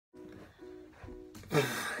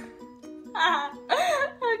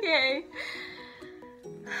Okay.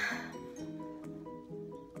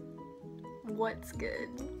 What's good?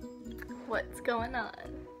 What's going on?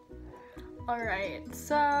 Alright,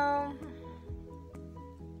 so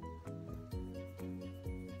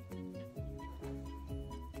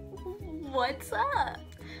what's up?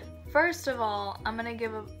 First of all, I'm gonna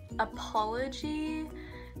give an apology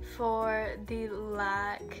for the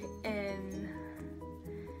lack in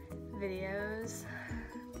videos.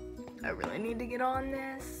 I really need to get on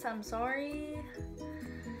this. I'm sorry.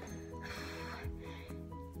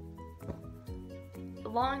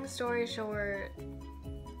 Long story short,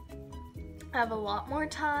 I have a lot more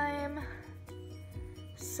time.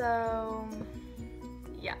 So,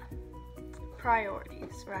 yeah.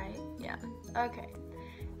 Priorities, right? Yeah. Okay.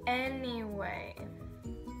 Anyway,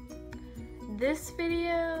 this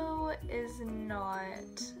video is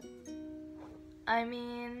not, I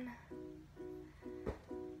mean,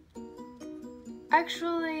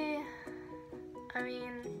 actually,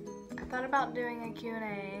 I thought about doing a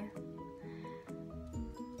Q&A.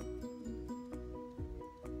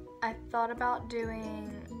 I thought about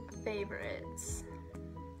doing favorites.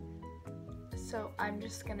 So I'm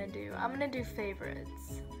gonna do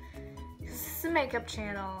favorites. This is a makeup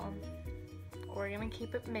channel. We're gonna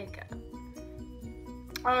keep it makeup.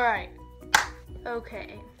 Alright.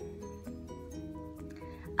 Okay.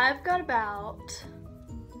 I've got about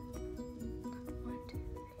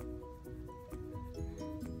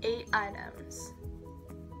 8 items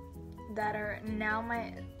that are now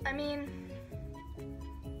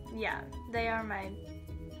yeah, they are my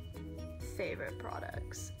favorite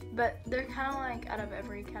products. But they're kind of like out of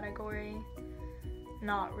every category.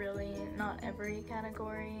 Not really, not every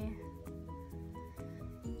category.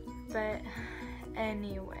 But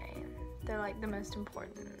anyway, they're like the most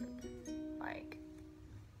important. Like,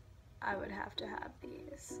 I would have to have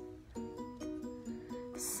these.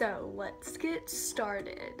 So let's get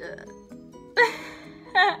started.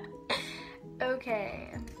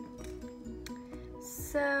 Okay.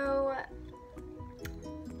 So,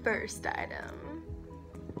 first item.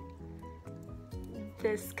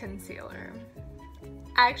 This concealer.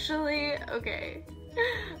 Actually, okay.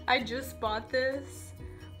 I just bought this,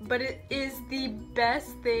 but it is the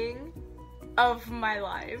best thing of my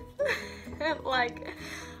life. Like,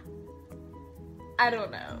 I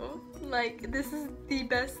don't know. Like, this is the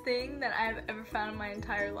best thing that I've ever found in my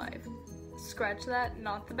entire life. Scratch that,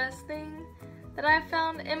 not the best thing that I've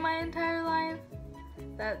found in my entire life.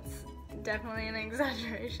 That's definitely an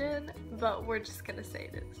exaggeration, but we're just gonna say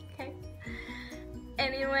this, okay?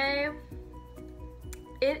 Anyway,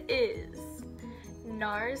 it is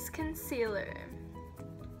NARS concealer.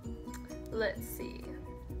 Let's see.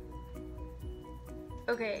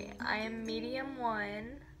 Okay, I am medium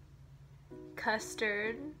 1.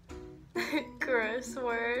 Custard. Gross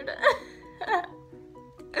word.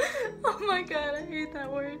 Oh my god, I hate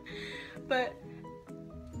that word. But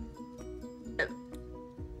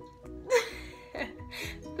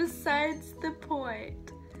besides the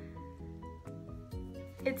point,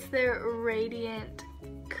 it's their Radiant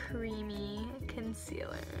Creamy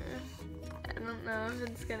Concealer. I don't know if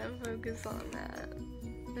it's gonna focus on that.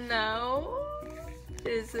 No?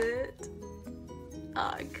 Is it?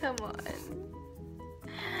 Aw, come on.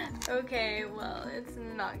 Okay, well, it's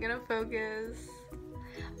not gonna focus.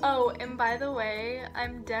 Oh, and by the way, I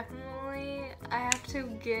have to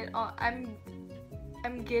get on,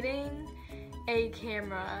 I'm getting a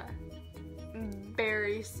camera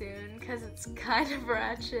very soon because it's kind of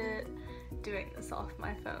ratchet doing this off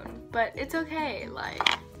my phone, but it's okay, like,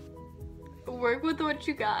 work with what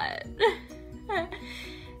you got.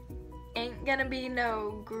 Ain't gonna be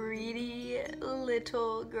no greedy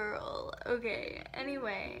little girl. Okay,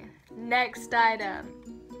 anyway, next item.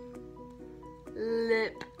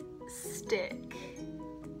 Lipstick.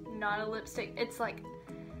 Not a lipstick, it's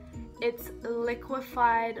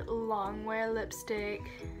liquefied longwear lipstick,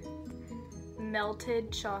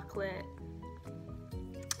 Melted Chocolate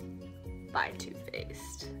by Too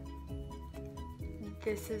Faced.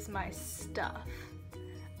 This is my stuff.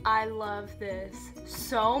 I love this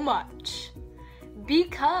so much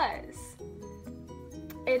because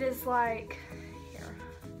it is like, here,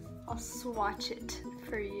 I'll swatch it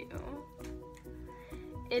for you.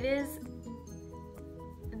 It is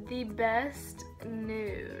the best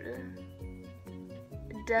nude.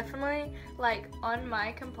 Definitely, like, on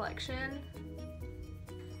my complexion,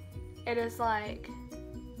 it is like,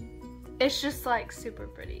 it's just like super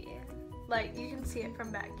pretty. Like, you can see it from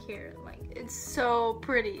back here. Like, it's so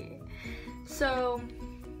pretty. So,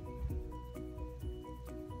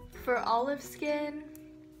 for olive skin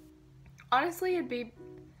honestly, it'd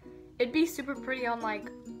be super pretty on like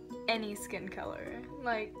any skin color.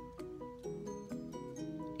 Like,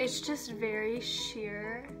 it's just very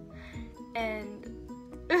sheer, and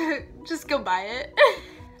just go buy it.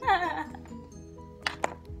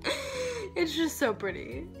 It's just so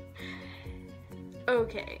pretty.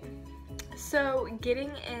 Okay, so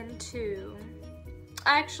getting into,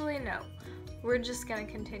 actually no, we're just gonna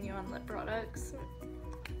continue on lip products.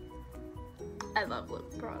 I love lip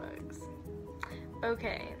products.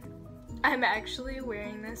 Okay, I'm actually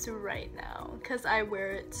wearing this right now because I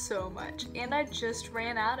wear it so much and I just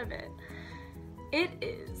ran out of it. It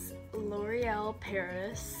is L'Oreal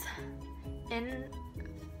Paris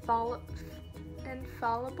Infallible,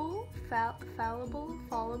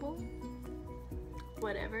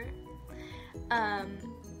 whatever.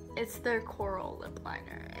 It's their coral lip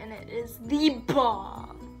liner and it is the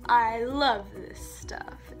bomb. I love this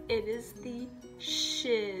stuff. It is the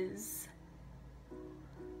shiz.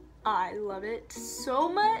 I love it so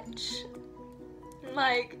much.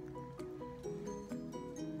 Like,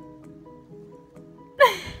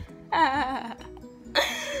 like,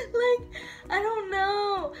 I don't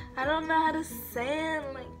know how to say it.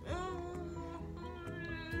 Like,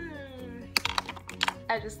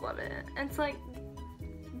 I just love it. It's like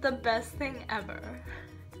the best thing ever.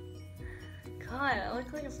 God, I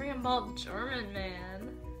look like a freaking bald German man.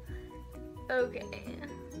 Okay.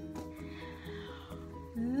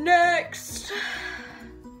 Next,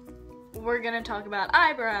 we're gonna talk about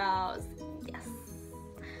eyebrows. Yes.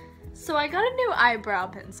 So I got a new eyebrow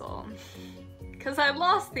pencil because I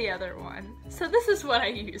lost the other one. So this is what I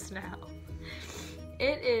use now.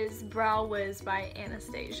 It is Brow Wiz by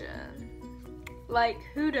Anastasia. Like,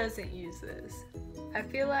 who doesn't use this? I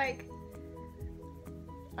feel like,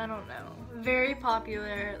 I don't know, very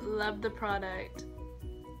popular, love the product.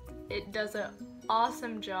 It does an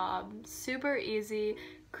awesome job, super easy,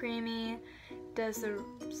 creamy, does the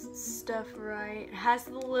stuff right, has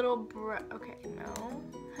the little,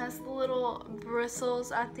 has the little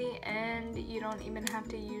bristles at the end. You don't even have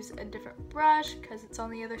to use a different brush because it's on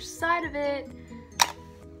the other side of it.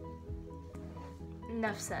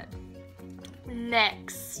 Enough said.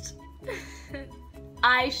 Next,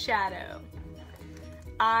 eyeshadow.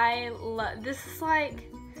 I love, this is like,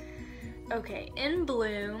 okay, In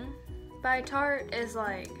Bloom by Tarte is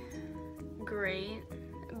like great,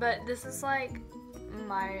 but this is like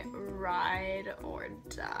my ride or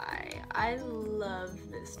die. I love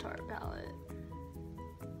this Tarte palette.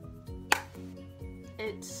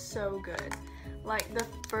 It's so good. Like, the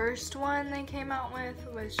first one they came out with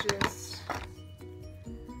was just,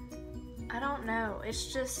 I don't know,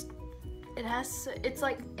 it's just, it's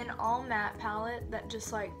like an all matte palette that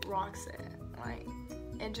just like rocks it. Like,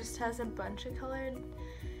 it just has a bunch of colored,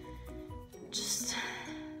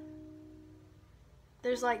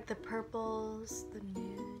 there's like the purples, the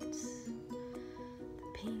nudes, the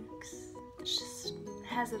pinks, it just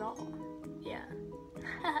has it all. Yeah.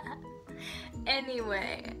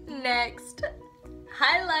 Anyway, next,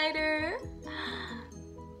 highlighter.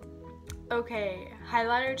 Okay,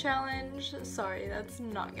 highlighter challenge. Sorry, that's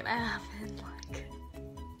not gonna happen. Like,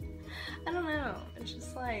 I don't know. It's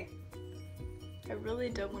just like, I really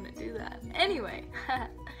don't want to do that. Anyway,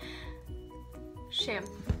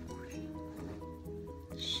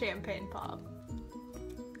 champagne pop.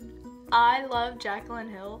 I love Jaclyn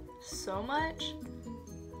Hill so much.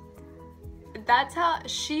 That's how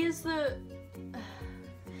she is the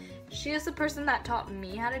person that taught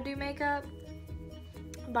me how to do makeup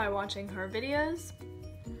by watching her videos.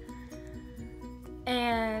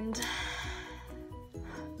 And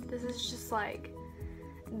this is just like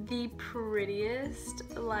the prettiest,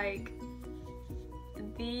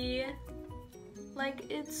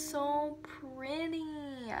 it's so pretty.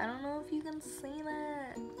 I don't know if you can see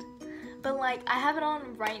that, but like, I have it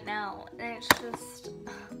on right now and it's just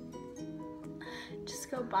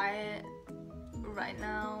go buy it right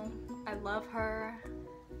now. I love her.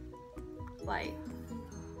 Like,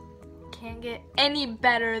 can't get any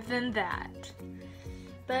better than that.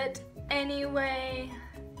 But anyway,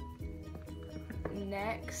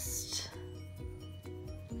 next,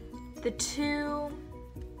 the two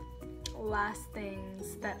last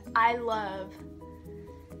things that I love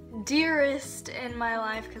dearest in my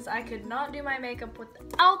life, because I could not do my makeup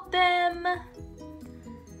without them.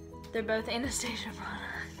 They're both Anastasia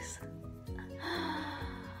products.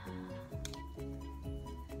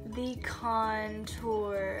 The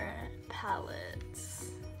contour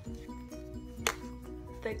palettes,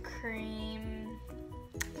 the cream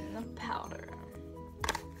and the powder.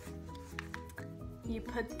 You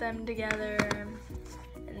put them together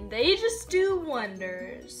and they just do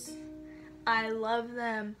wonders. I love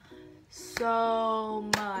them so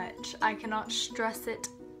much. I cannot stress it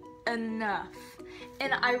enough.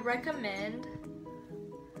 And I recommend,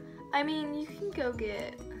 I mean, you can go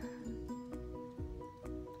get,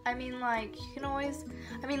 I mean, like, you can always,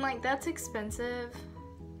 I mean, like, that's expensive.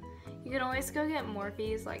 You can always go get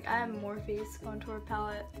Morphe's. Like, I have Morphe's contour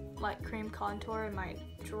palette, like cream contour in my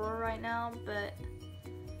drawer right now, but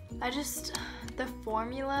I just, the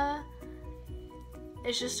formula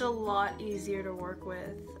is just a lot easier to work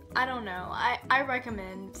with. I don't know. I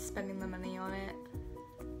recommend spending the money on it.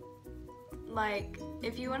 Like,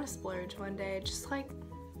 if you want to splurge one day, just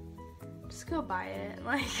go buy it.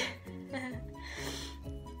 Like,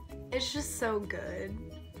 it's just so good.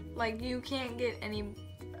 Like, you can't get any,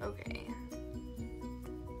 okay.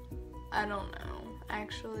 I don't know,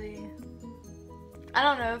 actually. I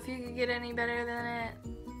don't know if you could get any better than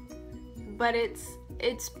it, but it's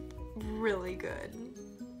really good.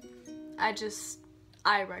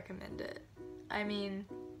 I recommend it. I mean,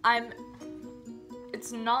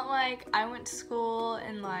 it's not like I went to school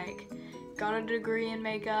and like got a degree in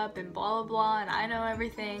makeup and blah blah blah and I know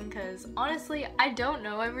everything, because honestly I don't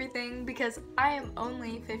know everything because I am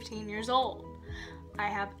only 15 years old. I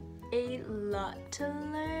have a lot to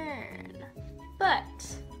learn.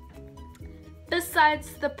 But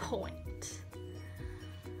besides the point,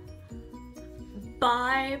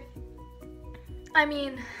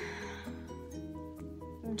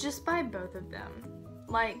 just buy both of them.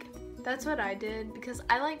 Like, that's what I did because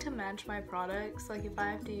I like to match my products. Like, if I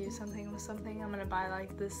have to use something with something, I'm gonna buy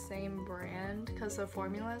like the same brand because the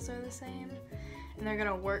formulas are the same and they're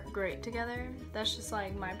gonna work great together. That's just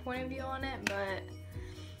like my point of view on it, but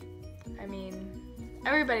I mean,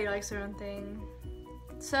 everybody likes their own thing.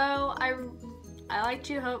 So I like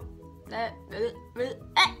to hope that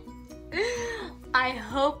I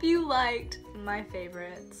hope you liked my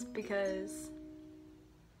favorites because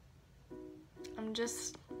I'm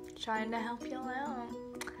just trying to help y'all out,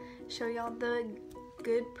 show y'all the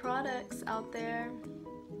good products out there,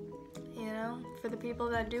 you know, for the people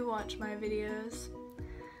that do watch my videos.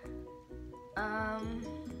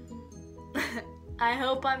 I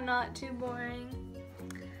hope I'm not too boring.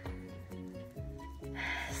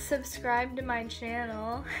 Subscribe to my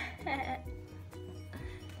channel.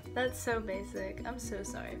 That's so basic. I'm so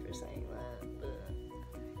sorry for saying that,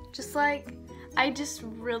 but just like, I just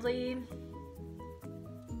really,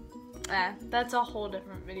 that's a whole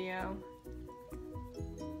different video.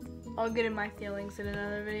 I'll get in my feelings in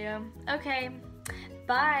another video. Okay,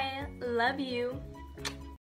 bye, love you.